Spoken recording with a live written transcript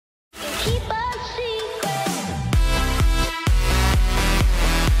keep a secret.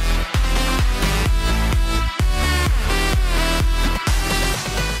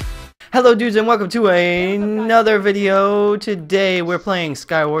 Hello dudes and welcome to another video. Today we're playing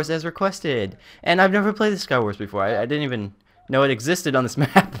Skywars as requested. And I've never played the Skywars before. I didn't even know it existed on this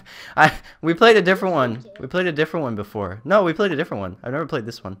map. We played a different one. We played a different one before. No, we played a different one. I've never played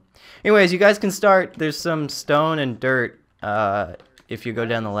this one. Anyways, you guys can start. There's some stone and dirt if you go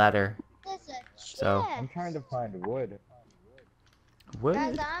down the ladder. So I'm trying to find wood. Wood?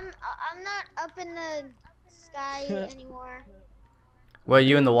 Guys, I'm not up in the sky anymore. What, are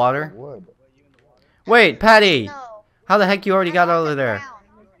you in the water? Wood. Wait, Patty! No. How the heck you already got I'm over there?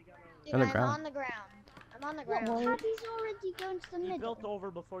 Dude, On the I'm ground. on the ground. I'm on the ground. Patty's already going to the You middle. built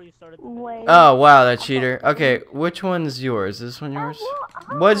over before you started. Wait. Oh wow, that cheater. Okay, which one's yours? Is this one yours?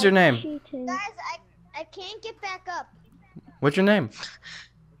 What's your name? Guys, I can't get back up. What's your name?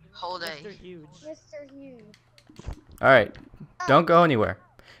 Whole day. Mr. Huge. Mr. Huge. Alright, don't go anywhere.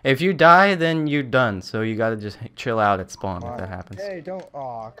 If you die, then you're done. So you gotta just chill out at spawn if that happens. Hey, don't.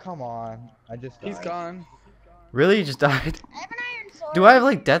 Aw, come on. I just. He's died. gone. Really? You just died? I have an iron sword. Do I have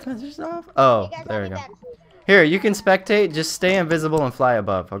like deathmatch stuff? Oh, Hey guys, there I'll we be go. back. Here, you can spectate. Just stay invisible and fly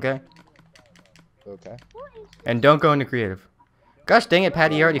above, okay? Okay. And don't go into creative. Gosh dang it,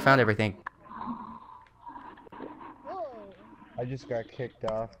 Patty, you already found everything. Whoa. I just got kicked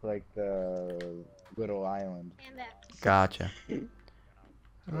off like the little island. I'm back. Gotcha. I'm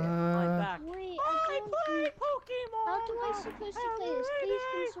back. Wait, I play Pokemon. how do I supposed to play this? Please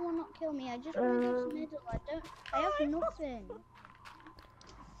can someone not kill me? I just want to go to the middle. I have nothing.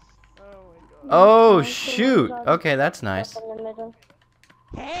 Oh my god. Oh shoot. Okay, that's nice.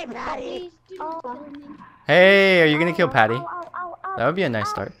 Hey, Patty. Please do not kill me. Hey, are you gonna kill Patty? That would be a nice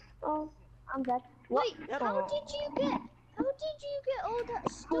start. Oh, I'm dead. Wait, Yep. how did you get all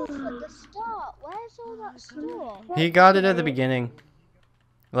that stuff at the start? Where's all that stuff? He got it at the beginning.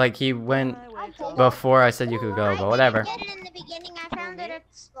 Like he went Okay. before I said you could go, but whatever. I didn't get it in the beginning. I found it at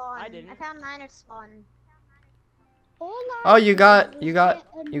spawn. I didn't. I found mine at spawn. All I Oh, you got did was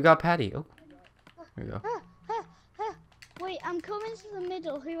get got Patty. Oh, here we go. Wait, I'm coming to the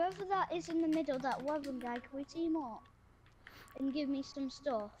middle. Whoever that is in the middle, that weapon guy, can we team up? And give me some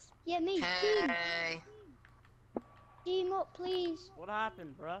stuff. Yeah, me. Hey. Team up, please. What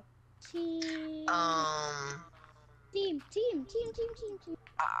happened, bruh? Team. I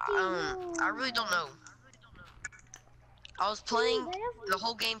really don't know. I was playing, the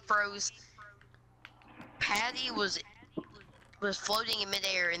whole game froze. Patty was floating in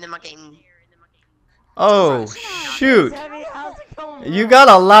midair, and then my game. Oh shoot! Zevy, how's it going, You bro? got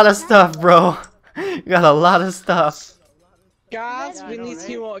a lot of stuff, bro. You got a lot of stuff. Guys, Yeah, I we know, need right?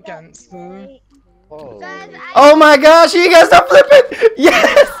 to work against them. Wait, Oh. Guys, Oh my gosh! You guys are flipping!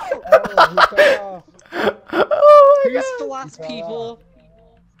 Yes! Oh, he fell off. Oh my Who's god! the last people?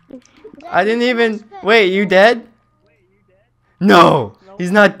 I didn't even. Wait, you dead? No,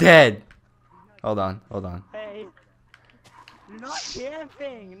 he's not dead. Hold on, hold on. Hey. You're not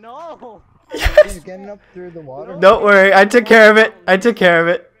camping. No. He's getting up through the water. Don't worry, I took care of it. I took care of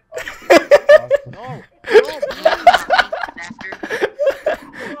it. No. After.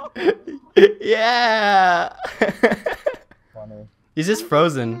 Yeah. Funny. He's just I'm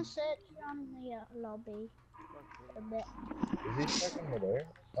frozen. gonna search around the lobby a bit. Is he stuck in midair?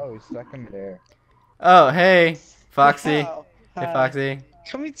 Oh, he's stuck in midair. Oh, hey, Foxy. Wow. Hey, Hi. Foxy.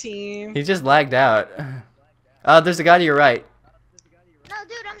 Come here, team. He just lagged out. There's a guy to your right. no,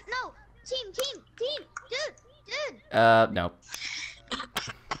 dude, no. Team, dude. No.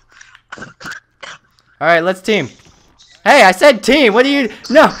 All right, let's team. Hey, I said team. What do you?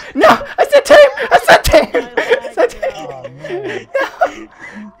 No. I said team. I said team. I said team. Oh man. No.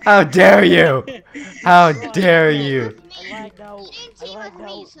 How dare you? How dare you? I lagged out. You didn't I team with lagged me,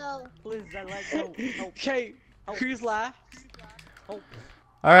 out. so. Please, I lagged out. Help. Okay, who's left? Help.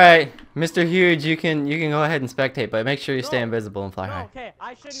 All right, Mr. Huge, you can go ahead and spectate, but make sure you stay No. invisible and fly No, high. okay.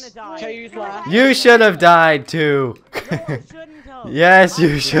 I shouldn't have died. Okay, who's left? You should have died too. No, I shouldn't have. Yes,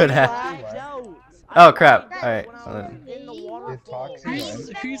 you I should have. lagged out. Oh crap! I All right. when I was in the water. Is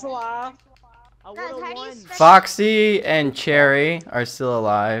Foxy Who's alive? I Guys, would've how do you won. spec- Foxy and Cherry are still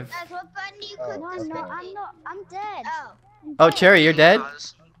alive. Guys, what button do you Oh, click No, to okay. no, spectate? I'm not. I'm dead. Oh. I'm Oh, dead. Cherry, you're dead.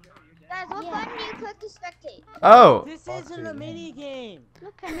 Guys. Guys, what Yeah. button do you click to spectate? Oh. This isn't a mini game.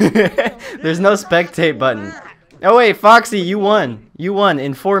 Look, I'm in the middle. There's no spectate button. Oh wait, Foxy, you won. You won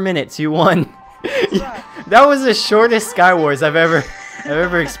in 4 minutes. You won. That was the shortest Skywars I've ever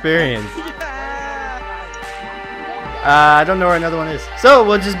experienced. Yeah. I don't know where another one is. So,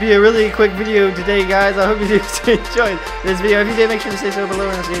 we'll just be a really quick video today, guys. I hope you enjoyed this video. If you did, make sure to say so below,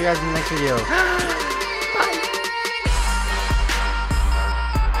 and I'll see you guys in the next video.